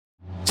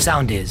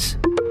Sound is.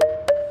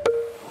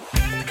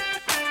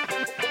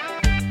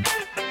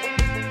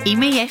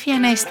 Είμαι η Έφη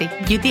Ανέστη,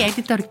 beauty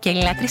editor και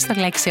λάτρης των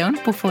λέξεων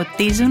που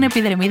φωτίζουν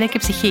επιδερμίδα και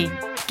ψυχή.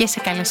 Και σε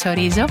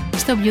καλωσορίζω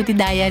στο Beauty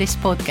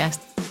Diaries podcast,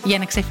 για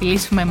να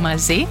ξεφυλίσουμε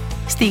μαζί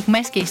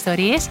στιγμές και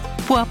ιστορίες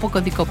που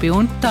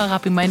αποκωδικοποιούν το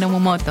αγαπημένο μου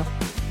μότο.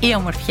 Η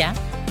ομορφιά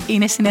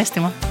είναι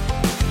συναίσθημα.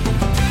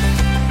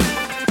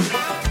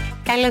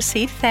 Καλώς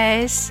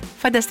ήρθες,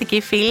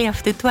 φανταστική φίλη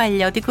αυτού του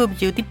αλλιώτικου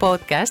beauty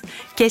podcast,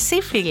 και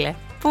εσύ φίλε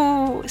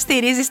που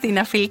στηρίζεις την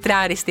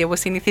αφιλτράριστη, όπως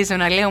συνηθίζω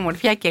να λέω,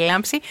 ομορφιά και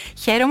λάμψη.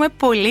 Χαίρομαι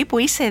πολύ που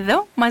είσαι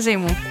εδώ μαζί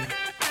μου.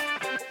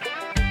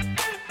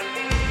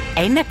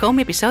 Ένα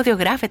ακόμη επεισόδιο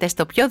γράφεται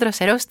στο πιο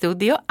δροσερό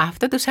στούντιο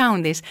αυτού του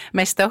Soundis,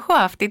 με στόχο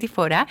αυτή τη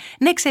φορά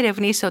να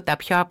εξερευνήσω τα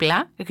πιο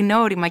απλά,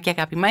 γνώριμα και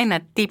αγαπημένα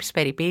tips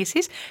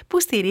περιποίησης που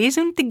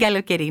στηρίζουν την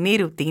καλοκαιρινή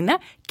ρουτίνα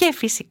και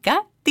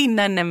φυσικά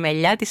την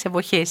ανεμελιά της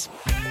εποχής.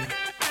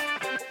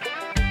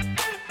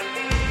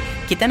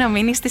 Κοίτα να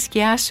μείνεις στη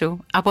σκιά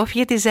σου,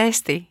 απόφυγε τη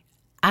ζέστη.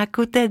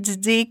 Άκου τα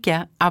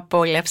τζιτζίκια,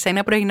 απόλαυσε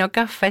ένα πρωινό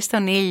καφέ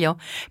στον ήλιο,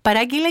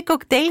 παράγγειλε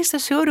κοκτέιλ στο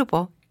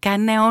σούρουπο,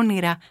 κάνε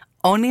όνειρα,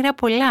 όνειρα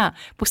πολλά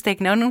που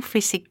στεγνώνουν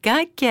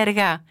φυσικά και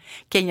αργά,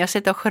 και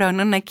νιώσε το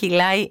χρόνο να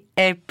κυλάει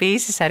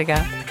επίσης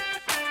αργά.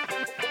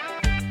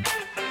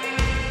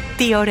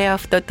 Τι ωραίο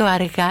αυτό το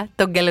αργά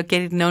των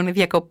καλοκαιρινών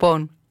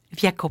διακοπών,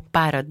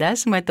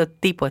 διακοπάροντας με το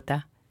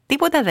τίποτα.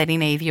 Τίποτα δεν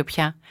είναι ίδιο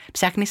πια.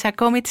 Ψάχνεις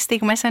ακόμη τις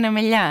στιγμές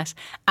ανεμελιάς.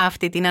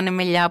 Αυτή την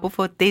ανεμελιά που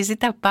φωτίζει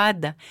τα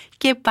πάντα.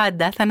 Και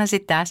πάντα θα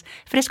αναζητάς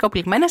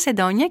φρεσκοπληγμένα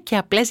σεντόνια και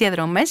απλές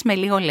διαδρομές με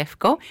λίγο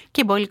λευκό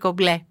και μπόλικο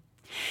μπλε.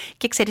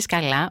 Και ξέρεις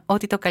καλά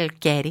ότι το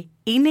καλοκαίρι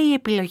είναι οι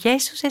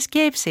επιλογές σου σε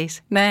σκέψεις.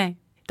 Ναι,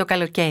 το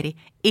καλοκαίρι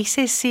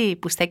είσαι εσύ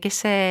που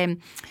στέκεσαι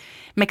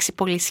με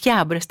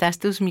ξυπολισιά μπροστά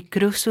στους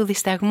μικρούς σου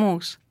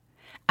δισταγμούς.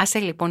 Άσε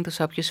λοιπόν τους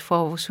όποιους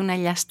φόβους σου να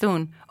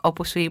λιαστούν,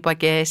 όπως σου είπα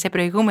και σε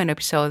προηγούμενο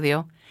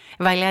επεισόδιο.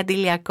 Βάλε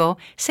αντιλιακό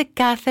σε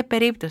κάθε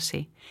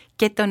περίπτωση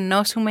και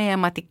τονώσου με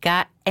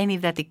αιωματικά,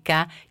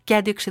 ενυδατικά και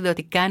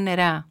αντιοξυδωτικά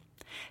νερά.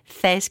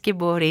 Θες και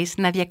μπορείς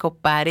να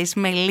διακοπάρεις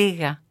με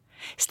λίγα.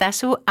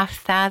 Στάσου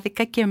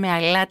αυθάδικα και με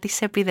αλάτι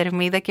σε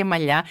επιδερμίδα και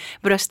μαλλιά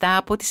μπροστά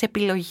από τις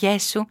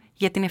επιλογές σου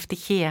για την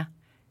ευτυχία.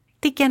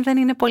 Τι και αν δεν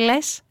είναι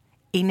πολλές,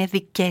 είναι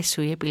δικές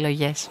σου οι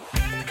επιλογές.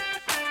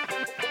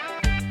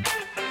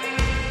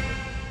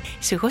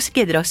 Σου έχω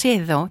συγκεντρώσει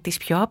εδώ τις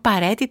πιο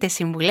απαραίτητες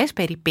συμβουλές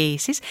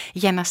περιποίησης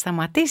για να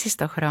σταματήσεις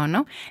το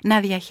χρόνο, να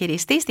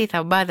διαχειριστείς τη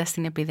θαμπάδα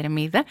στην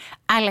επιδερμίδα,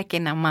 αλλά και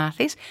να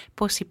μάθεις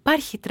πως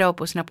υπάρχει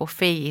τρόπος να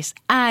αποφύγεις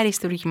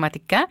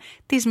αριστουργηματικά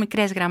τις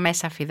μικρές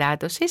γραμμές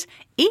αφυδάτωσης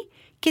ή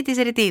και τις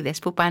ρητίδες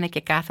που πάνε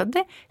και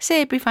κάθονται σε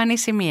επιφανή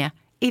σημεία,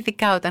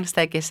 ειδικά όταν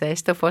στέκεσαι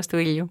στο φως του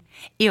ήλιου.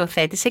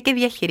 Υιοθέτησε και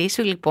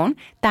διαχειρίσου λοιπόν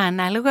τα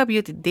ανάλογα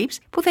beauty tips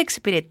που θα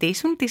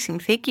εξυπηρετήσουν τη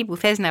συνθήκη που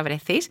θες να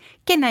βρεθείς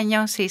και να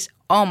νιώσεις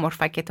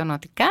όμορφα και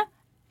τονωτικά,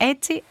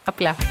 έτσι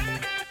απλά.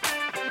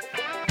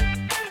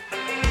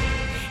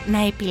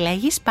 Να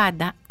επιλέγεις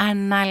πάντα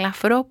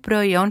ανάλαφρο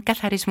προϊόν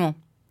καθαρισμού.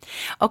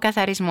 Ο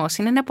καθαρισμός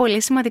είναι ένα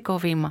πολύ σημαντικό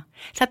βήμα.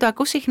 Θα το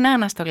ακούς συχνά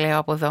να στο λέω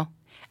από εδώ.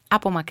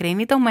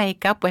 Απομακρύνει το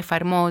make-up που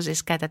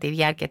εφαρμόζεις κατά τη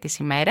διάρκεια της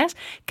ημέρας,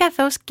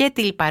 καθώς και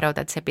τη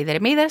λιπαρότητα της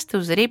επιδερμίδας,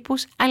 τους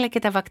ρήπους αλλά και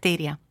τα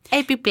βακτήρια.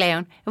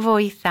 Επιπλέον,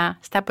 βοηθά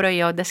στα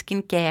προϊόντα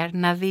skincare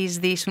να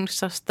διεισδύσουν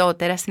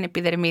σωστότερα στην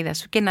επιδερμίδα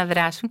σου και να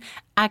δράσουν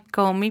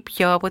ακόμη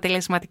πιο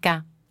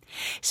αποτελεσματικά.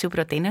 Σου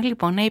προτείνω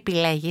λοιπόν να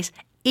επιλέγεις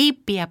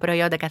ήπια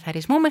προϊόντα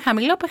καθαρισμού με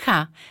χαμηλό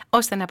pH,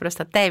 ώστε να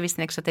προστατεύεις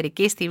την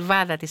εξωτερική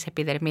στιβάδα της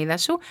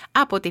επιδερμίδας σου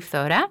από τη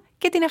φθορά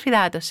και την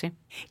αφυδάτωση.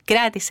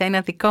 Κράτησε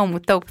ένα δικό μου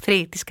top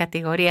 3 της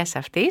κατηγορίας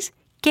αυτής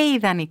και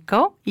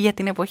ιδανικό για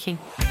την εποχή.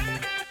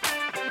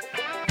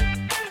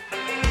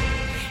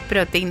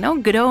 Προτείνω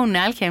Grown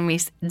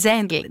Alchemist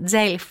Gentle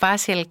Gel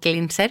Facial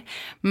Cleanser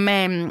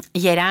με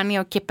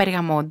γεράνιο και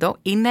περγαμόντο.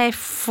 Είναι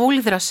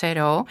full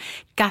δροσερό,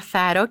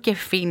 καθαρό και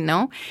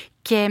φίνο,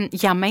 και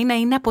για μένα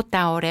είναι από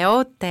τα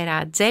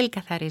ωραιότερα τζέλ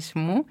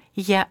καθαρισμού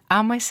για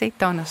άμεση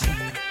τόνωση.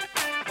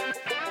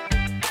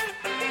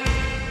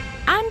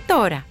 Αν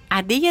τώρα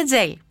αντί για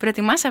τζέλ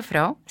προτιμάς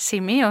αφρό,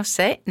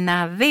 σημείωσε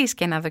να δεις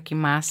και να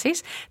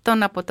δοκιμάσεις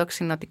τον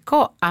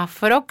αποτοξινωτικό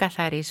αφρό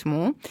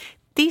καθαρισμού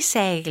της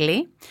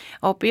Έγλη,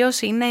 ο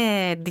οποίος είναι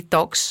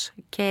detox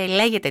και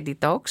λέγεται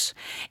detox.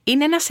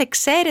 Είναι ένας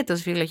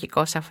εξαίρετος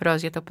βιολογικός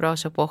αφρός για το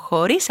πρόσωπο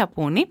χωρίς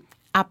σαπούνι,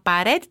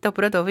 απαραίτητο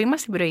πρώτο βήμα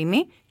στην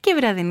πρωινή και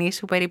βραδινή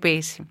σου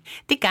περιποίηση.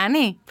 Τι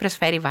κάνει?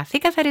 Προσφέρει βαθύ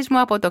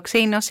καθαρισμό,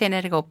 αποτοξίνωση,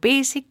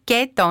 ενεργοποίηση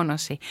και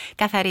τόνωση.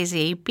 Καθαρίζει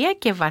ήπια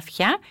και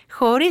βαθιά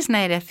χωρίς να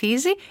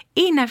ερεθίζει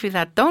ή να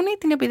φυδατώνει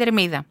την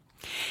επιδερμίδα.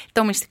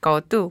 Το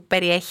μυστικό του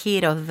περιέχει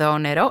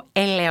ροδόνερο,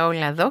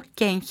 ελαιόλαδο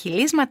και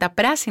εγχυλίσματα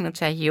πράσινου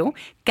τσαγιού,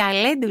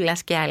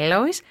 καλέντουλας και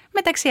αλόης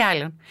μεταξύ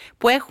άλλων,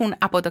 που έχουν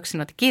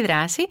αποτοξινωτική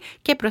δράση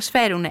και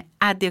προσφέρουν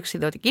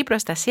αντιοξυδωτική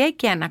προστασία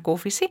και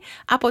ανακούφιση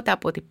από τα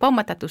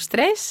αποτυπώματα του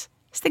στρες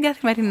στην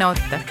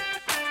καθημερινότητα.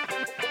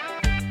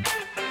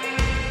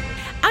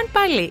 Αν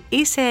πάλι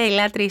είσαι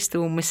λάτρης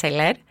του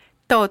μισελέρ,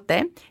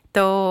 τότε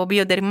Το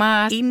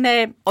Bioderma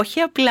είναι όχι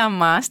απλά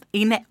must,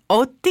 είναι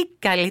ό,τι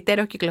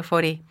καλύτερο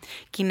κυκλοφορεί.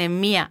 Και είναι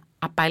μία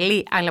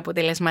απαλή αλλά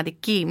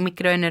αποτελεσματική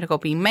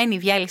μικροενεργοποιημένη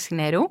διάλυση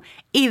νερού,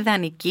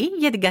 ιδανική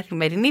για την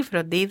καθημερινή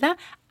φροντίδα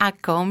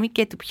ακόμη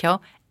και του πιο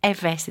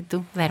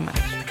ευαίσθητου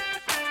δέρματος.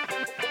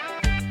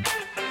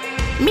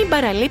 Μην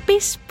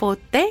παραλείπεις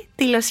ποτέ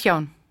τη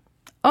λοσιόν.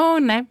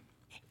 Ναι.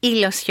 Οι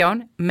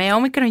λοσιόν με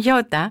όμικρον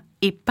γιώτα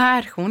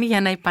υπάρχουν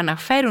για να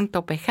επαναφέρουν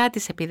το pH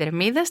της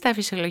επιδερμίδας στα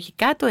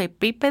φυσιολογικά του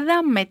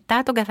επίπεδα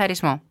μετά τον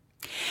καθαρισμό.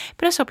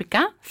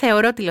 Προσωπικά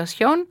θεωρώ τη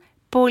λοσιόν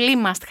πολύ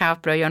must-have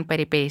προϊόν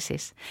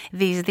περιποίησης.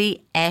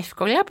 Διεισδύει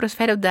εύκολα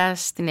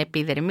προσφέροντας στην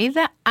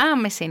επιδερμίδα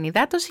άμεση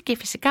ενυδάτωση και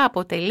φυσικά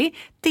αποτελεί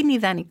την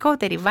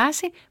ιδανικότερη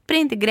βάση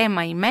πριν την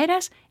κρέμα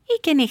ημέρας ή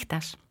και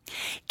νύχτας.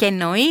 Και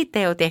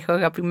εννοείται ότι έχω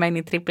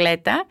αγαπημένη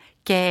τριπλέτα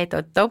και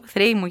το top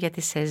 3 μου για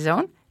τη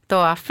σεζόν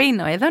το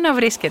αφήνω εδώ να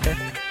βρίσκεται.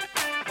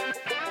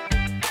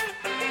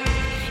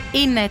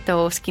 Είναι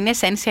το Skin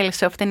Essential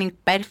Softening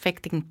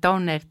Perfecting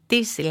Toner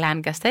της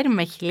Lancaster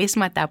με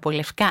χυλίσματα από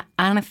λευκά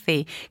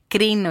άνθη,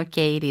 κρίνο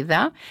και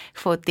ηρίδα.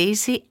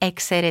 Φωτίζει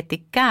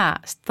εξαιρετικά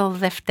στο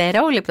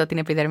δευτερόλεπτο την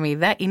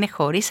επιδερμίδα, είναι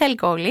χωρίς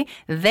αλκοόλη,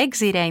 δεν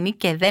ξηραίνει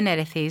και δεν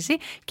ερεθίζει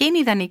και είναι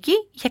ιδανική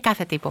για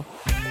κάθε τύπο.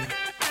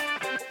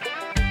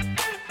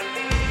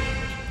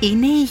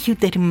 Είναι η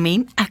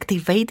Eudermin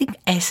Activating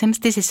Essence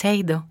της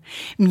Shiseido,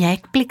 μια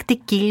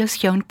εκπληκτική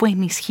λοσιόν που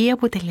ενισχύει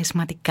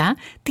αποτελεσματικά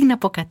την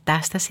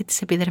αποκατάσταση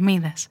της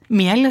επιδερμίδας.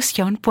 Μια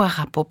λοσιόν που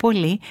αγαπώ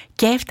πολύ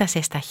και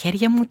έφτασε στα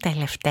χέρια μου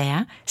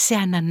τελευταία σε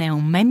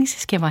ανανεωμένη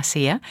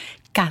συσκευασία,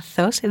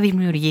 καθώς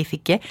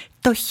δημιουργήθηκε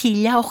το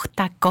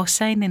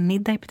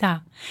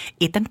 1897.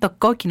 Ήταν το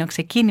κόκκινο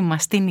ξεκίνημα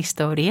στην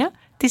ιστορία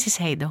της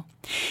Shiseido.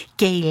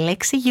 Και η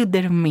λέξη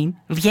Eudermin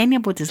βγαίνει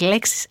από τις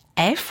λέξεις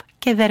F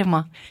και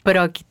δέρμα.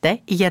 Πρόκειται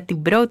για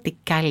την πρώτη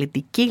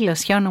καλλιτική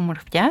λοσιόν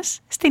ομορφιάς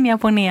στην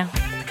Ιαπωνία.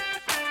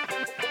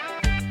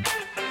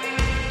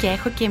 Και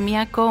έχω και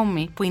μία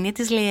ακόμη που είναι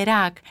της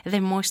Lierac, The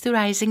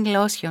Moisturizing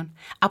Lotion,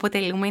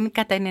 αποτελούμενη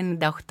κατά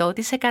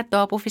 98%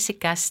 από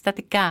φυσικά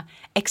συστατικά,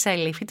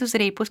 εξαλείφει τους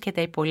ρήπους και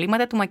τα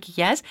υπολείμματα του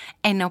μακιγιάζ,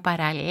 ενώ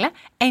παράλληλα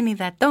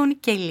ενυδατώνει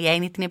και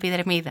λιένει την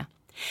επιδερμίδα.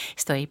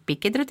 Στο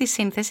επίκεντρο της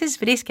σύνθεσης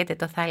βρίσκεται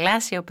το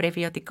θαλάσσιο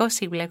πρεβιωτικό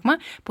σύμπλεγμα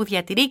που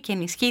διατηρεί και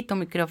ενισχύει το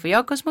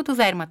μικροβιόκοσμο του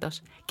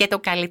δέρματος. Και το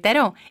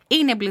καλύτερο,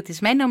 είναι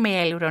εμπλουτισμένο με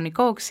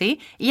ιαλουρονικό οξύ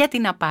για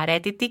την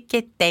απαραίτητη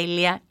και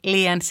τέλεια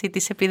λίανση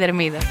της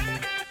επιδερμίδας.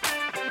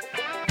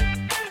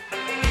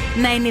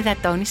 Να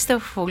ενυδατώνεις στο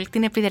φουλ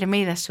την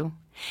επιδερμίδα σου.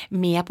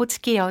 Μία από τις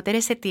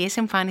κυριότερες αιτίες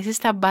εμφάνισης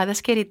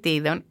ταμπάδας και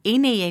ρητίδων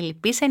είναι η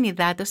ελλειπής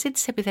ενυδάτωση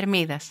της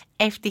επιδερμίδας.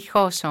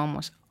 Ευτυχώς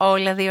όμως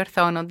όλα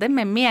διορθώνονται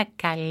με μία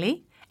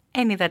καλή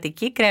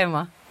ενυδατική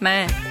κρέμα.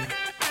 Ναι.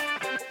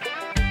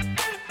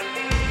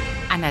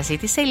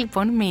 Αναζήτησε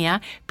λοιπόν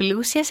μία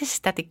πλούσια σε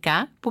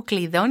συστατικά που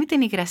κλειδώνει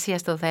την υγρασία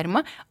στο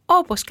δέρμα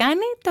όπως κάνει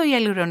το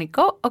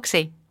ιαλουρονικό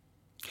οξύ.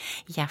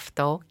 Γι'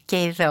 αυτό και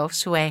εδώ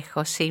σου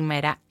έχω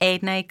σήμερα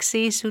ένα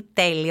εξίσου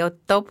τέλειο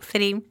top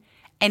 3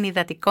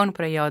 ενυδατικών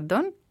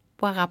προϊόντων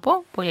που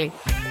αγαπώ πολύ.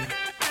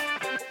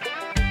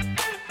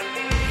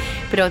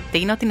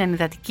 Προτείνω την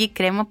ενυδατική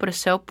κρέμα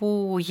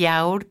προσώπου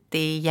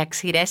γιαούρτι για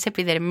ξηρές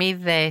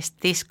επιδερμίδες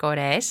της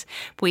Κορές,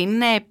 που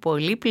είναι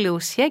πολύ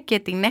πλούσια και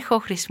την έχω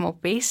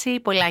χρησιμοποιήσει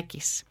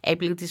πολλάκις.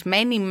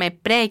 Εμπλουτισμένη με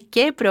πρέ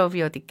και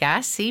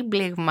προβιωτικά,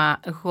 σύμπλεγμα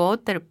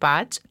water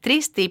patch, 3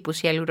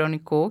 τύπους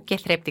ιαλουρονικού και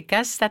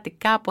θρεπτικά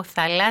συστατικά από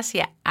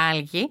θαλάσσια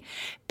άλγη,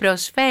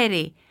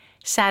 προσφέρει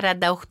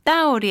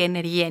 48ωρη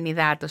ενεργή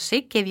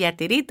ενυδάτωση και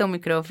διατηρεί το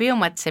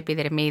μικροβίωμα της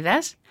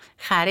επιδερμίδας,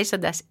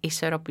 χαρίζοντας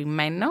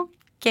ισορροπημένο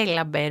και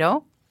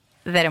λαμπερό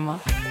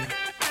δέρμα.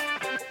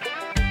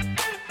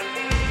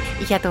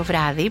 Για το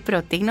βράδυ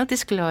προτείνω τη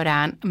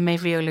Σκλωράν με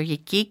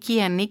βιολογική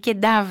κυανή και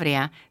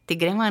ντάβρια. Την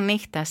κρέμα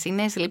νύχτας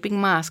είναι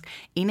sleeping mask.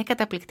 Είναι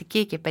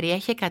καταπληκτική και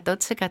περιέχει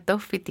 100%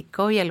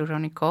 φυτικό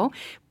ιαλουρονικό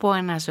που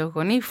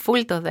αναζωογονεί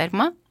full το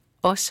δέρμα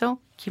όσο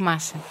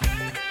κοιμάσαι.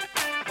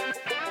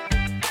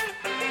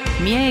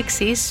 Μία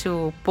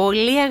εξίσου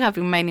πολύ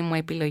αγαπημένη μου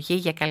επιλογή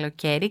για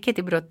καλοκαίρι και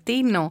την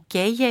προτείνω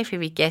και για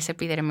εφηβικές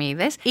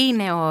επιδερμίδες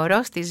είναι ο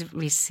ορόστης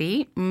VC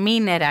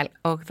Mineral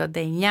 89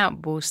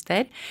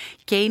 Booster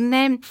και είναι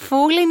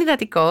full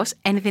ενυδατικός,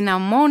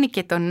 ενδυναμώνει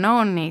και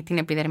τονώνει την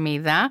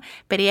επιδερμίδα,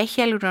 περιέχει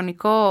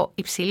ιαλουρονικό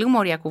υψηλού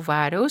μοριακού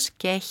βάρους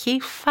και έχει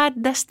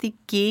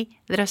φανταστική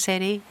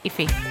δροσερή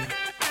υφή.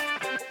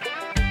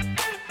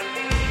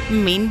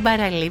 Μην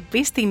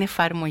παραλείπεις την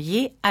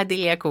εφαρμογή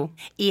αντιλιακού.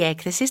 Η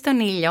έκθεση στον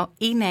ήλιο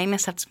είναι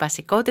ένας από τους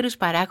βασικότερους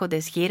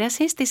παράγοντες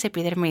γύρασης της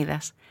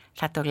επιδερμίδας.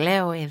 Θα το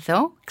λέω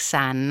εδώ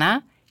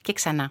ξανά και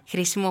ξανά.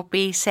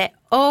 Χρησιμοποίησε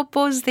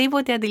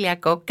οπωσδήποτε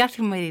αντιλιακό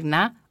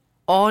καθημερινά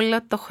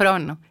όλο το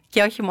χρόνο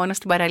και όχι μόνο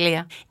στην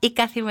παραλία. Η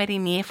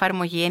καθημερινή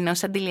εφαρμογή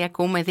ενός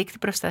αντιλιακού με δείκτη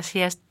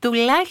προστασίας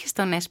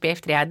τουλάχιστον SPF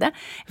 30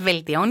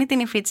 βελτιώνει την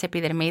υφή της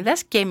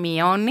επιδερμίδας και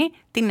μειώνει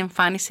την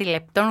εμφάνιση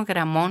λεπτών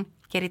γραμμών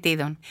και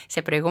ρητίδων.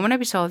 Σε προηγούμενο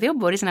επεισόδιο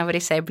μπορείς να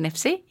βρεις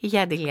έμπνευση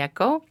για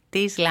αντιλιακό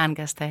της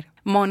Lancaster.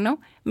 Μόνο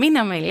μην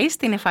αμελείς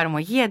την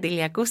εφαρμογή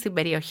αντιλιακού στην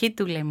περιοχή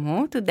του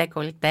λαιμού, του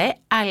ντεκολτέ,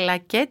 αλλά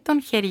και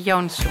των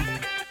χεριών σου.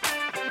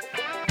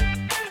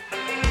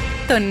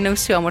 Το νου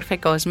σου, όμορφε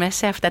κόσμε,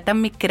 σε αυτά τα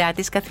μικρά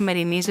της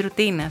καθημερινής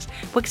ρουτίνας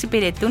που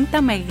εξυπηρετούν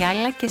τα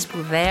μεγάλα και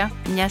σπουδαία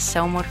μιας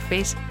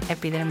όμορφης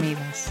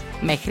επιδερμίδας.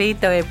 Μέχρι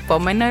το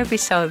επόμενο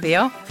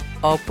επεισόδιο,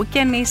 όπου και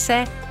αν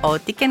είσαι,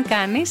 ό,τι και αν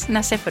κάνεις,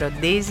 να σε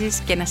φροντίζεις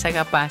και να σε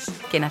αγαπάς.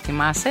 Και να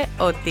θυμάσαι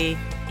ότι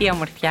η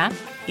ομορφιά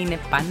είναι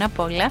πάνω απ'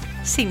 όλα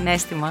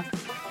συναίσθημα.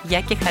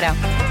 Γεια και χαρά!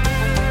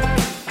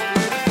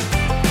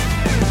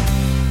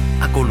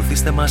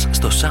 Ακολουθήστε μας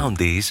στο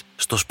Soundees,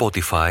 στο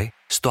Spotify,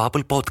 στο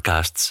Apple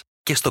Podcasts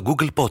και στο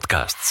Google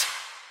Podcasts.